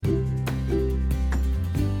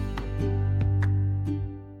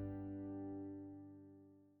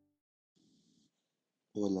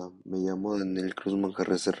Hola, me llamo Daniel Cruz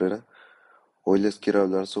Manjarres Herrera. Hoy les quiero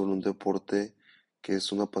hablar sobre un deporte que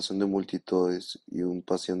es una pasión de multitudes y una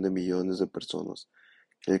pasión de millones de personas.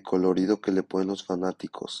 El colorido que le ponen los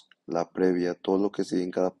fanáticos, la previa, todo lo que se ve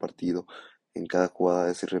en cada partido, en cada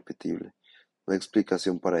jugada es irrepetible. No hay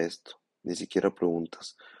explicación para esto, ni siquiera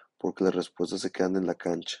preguntas, porque las respuestas se quedan en la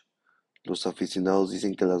cancha. Los aficionados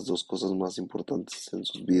dicen que las dos cosas más importantes en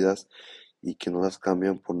sus vidas y que no las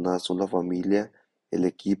cambian por nada son la familia, el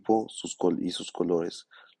equipo y sus colores.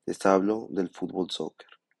 Les hablo del fútbol soccer.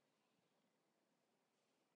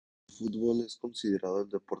 El fútbol es considerado el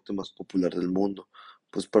deporte más popular del mundo,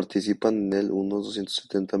 pues participan en él unos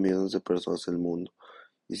 270 millones de personas en el mundo.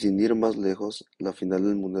 Y sin ir más lejos, la final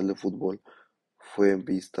del Mundial de Fútbol fue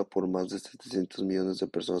vista por más de 700 millones de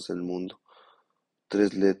personas en el mundo.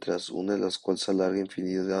 Tres letras, una de las cuales se alarga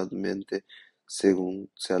infinitamente según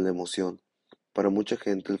sea la emoción. Para mucha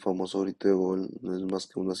gente el famoso grito de gol no es más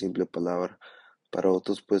que una simple palabra, para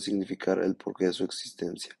otros puede significar el porqué de su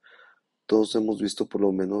existencia. Todos hemos visto por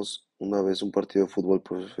lo menos una vez un partido de fútbol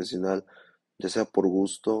profesional, ya sea por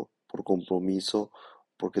gusto, por compromiso,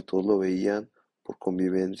 porque todos lo veían, por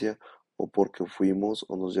convivencia, o porque fuimos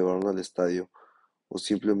o nos llevaron al estadio, o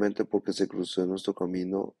simplemente porque se cruzó en nuestro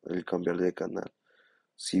camino el cambiar de canal.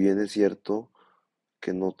 Si bien es cierto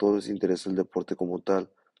que no todos les interesa el deporte como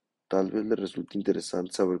tal vez les resulte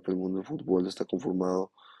interesante saber que el mundo del fútbol está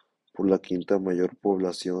conformado por la quinta mayor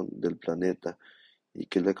población del planeta y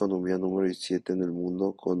que es la economía número 7 en el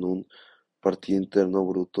mundo con un Partido Interno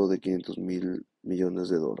Bruto de 500.000 millones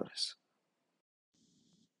de dólares.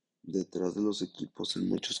 Detrás de los equipos, en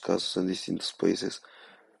muchos casos en distintos países,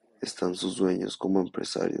 están sus dueños como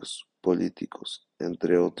empresarios, políticos,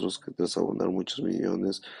 entre otros que tras abonar muchos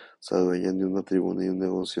millones se adueñan de una tribuna y un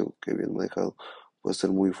negocio que bien manejado puede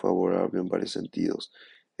ser muy favorable en varios sentidos.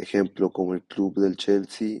 Ejemplo como el club del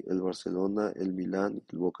Chelsea, el Barcelona, el Milán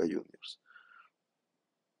y el Boca Juniors.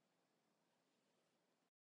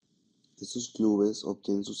 Estos clubes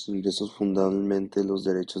obtienen sus ingresos fundamentalmente de los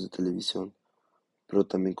derechos de televisión, pero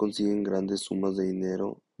también consiguen grandes sumas de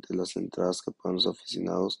dinero de las entradas que pagan los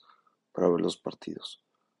aficionados para ver los partidos.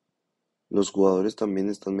 Los jugadores también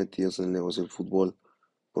están metidos en el negocio del fútbol,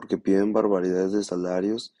 porque piden barbaridades de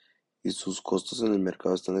salarios y sus costos en el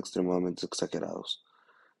mercado están extremadamente exagerados.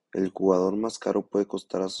 El jugador más caro puede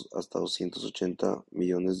costar hasta 280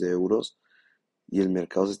 millones de euros y el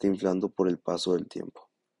mercado se está inflando por el paso del tiempo.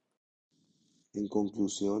 En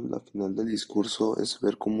conclusión, la final del discurso es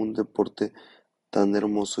ver cómo un deporte tan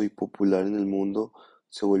hermoso y popular en el mundo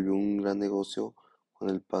se volvió un gran negocio con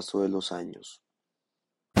el paso de los años.